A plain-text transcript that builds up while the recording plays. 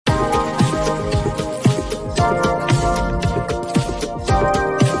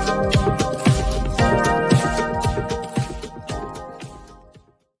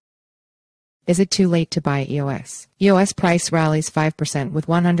Is it too late to buy EOS? EOS price rallies 5% with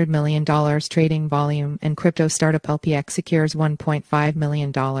 $100 million trading volume, and crypto startup LPX secures $1.5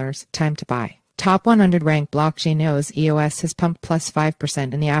 million. Time to buy. Top 100 ranked blockchain EOS has pumped plus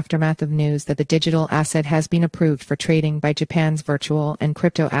 5% in the aftermath of news that the digital asset has been approved for trading by Japan's Virtual and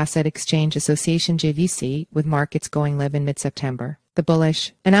Crypto Asset Exchange Association JVCEA, with markets going live in mid-September. The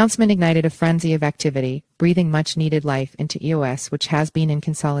bullish announcement ignited a frenzy of activity, breathing much-needed life into EOS, which has been in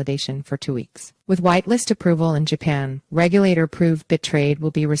consolidation for 2 weeks. With whitelist approval in Japan, regulator-approved BitTrade will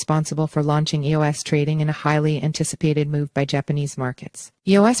be responsible for launching EOS trading in a highly anticipated move by Japanese markets.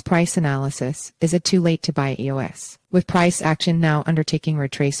 EOS price analysis. Is it too late to buy EOS? With price action now undertaking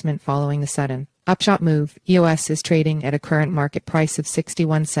retracement following the sudden upshot move, EOS is trading at a current market price of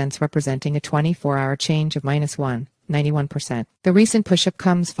 61 cents, representing a 24-hour change of -1.91%. The recent push-up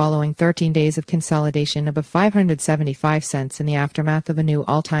comes following 13 days of consolidation above 575 cents in the aftermath of a new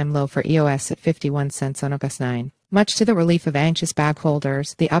all-time low for EOS at 51 cents on August 9. Much to the relief of anxious bag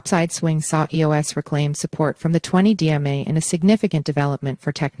holders, the upside swing saw EOS reclaim support from the 20 DMA in a significant development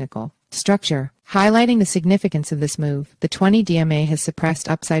for technical structure. Highlighting the significance of this move, the 20 DMA has suppressed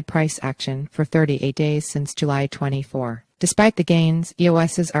upside price action for 38 days since July 24. Despite the gains,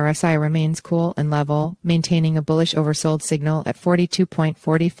 EOS's RSI remains cool and level, maintaining a bullish oversold signal at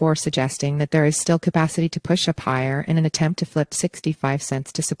 42.44, suggesting that there is still capacity to push up higher in an attempt to flip 65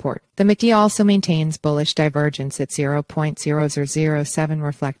 cents to support. The MACD also maintains bullish divergence at 0.0007,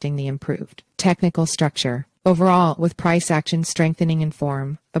 reflecting the improved technical structure. Overall, with price action strengthening in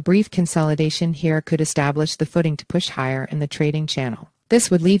form, a brief consolidation here could establish the footing to push higher in the trading channel.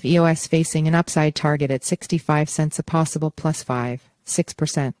 This would leave EOS facing an upside target at 65 cents, a possible plus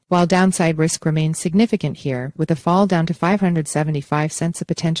 5.6%, while downside risk remains significant here, with a fall down to 575 cents a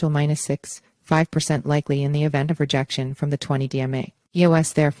potential -6.5% likely in the event of rejection from the 20 DMA.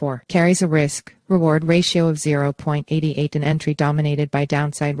 EOS therefore carries a risk-reward ratio of 0.88, an entry dominated by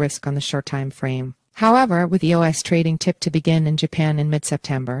downside risk on the short time frame. However, with EOS trading tipped to begin in Japan in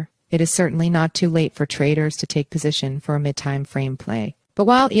mid-September, it is certainly not too late for traders to take position for a mid-time frame play. But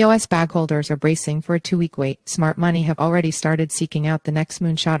while EOS bagholders are bracing for a 2-week wait, smart money have already started seeking out the next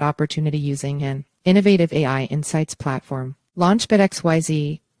moonshot opportunity using an innovative AI insights platform. Launch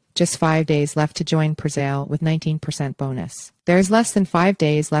BitXYZ. Just 5 days left to join Presale with 19% bonus. There is less than 5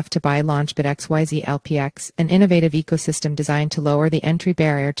 days left to buy Launch BitXYZ LPX, an innovative ecosystem designed to lower the entry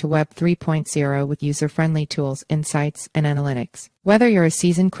barrier to Web 3.0 with user-friendly tools, insights, and analytics. Whether you're a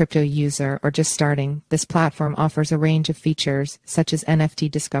seasoned crypto user or just starting, this platform offers a range of features such as NFT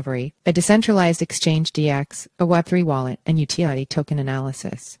discovery, a decentralized exchange DX, a Web3 wallet, and utility token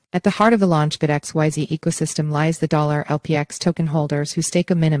analysis. At the heart of the Launch BitXYZ ecosystem lies the $LPX token holders who stake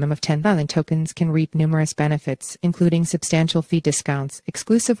a minimum of 10,000 tokens can reap numerous benefits, including substantial fee discounts,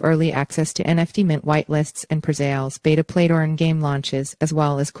 exclusive early access to NFT mint whitelists and presales, beta played-or in-game launches, as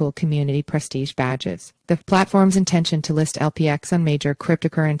well as cool community prestige badges. The platform's intention to list LPX on major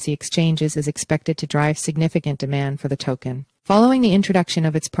cryptocurrency exchanges is expected to drive significant demand for the token. Following the introduction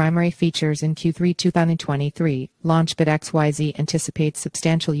of its primary features in Q3 2023, Launch BitXYZ anticipates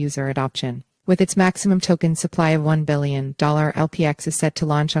substantial user adoption. With its maximum token supply of $1 billion, LPX is set to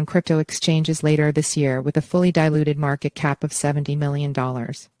launch on crypto exchanges later this year with a fully diluted market cap of $70 million.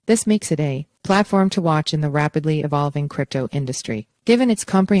 This makes it a platform to watch in the rapidly evolving crypto industry. Given its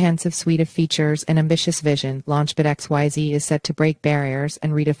comprehensive suite of features and ambitious vision, Launch BitXYZ is set to break barriers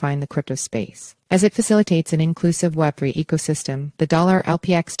and redefine the crypto space. As it facilitates an inclusive Web3 ecosystem, the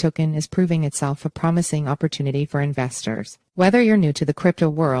 $LPX token is proving itself a promising opportunity for investors. Whether you're new to the crypto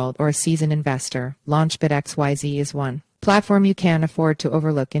world or a seasoned investor, Launch BitXYZ is one platform you can't afford to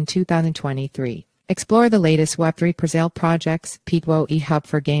overlook in 2023. Explore the latest Web3 Presale projects, Pitwo eHub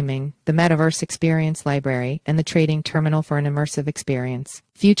for gaming, the Metaverse Experience Library, and the Trading Terminal for an immersive experience.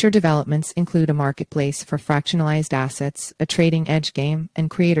 Future developments include a marketplace for fractionalized assets, a trading edge game, and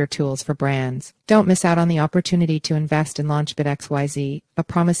creator tools for brands. Don't miss out on the opportunity to invest in Launch BitXYZ, a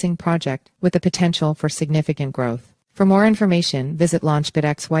promising project with the potential for significant growth. For more information, visit Launch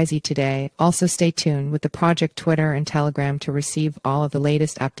BitXYZ today. Also stay tuned with the project Twitter and Telegram to receive all of the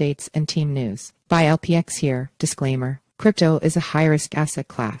latest updates and team news. Buy LPX here. Disclaimer: crypto is a high-risk asset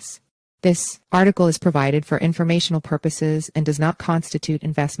class. This article is provided for informational purposes and does not constitute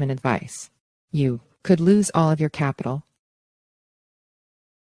investment advice. You could lose all of your capital.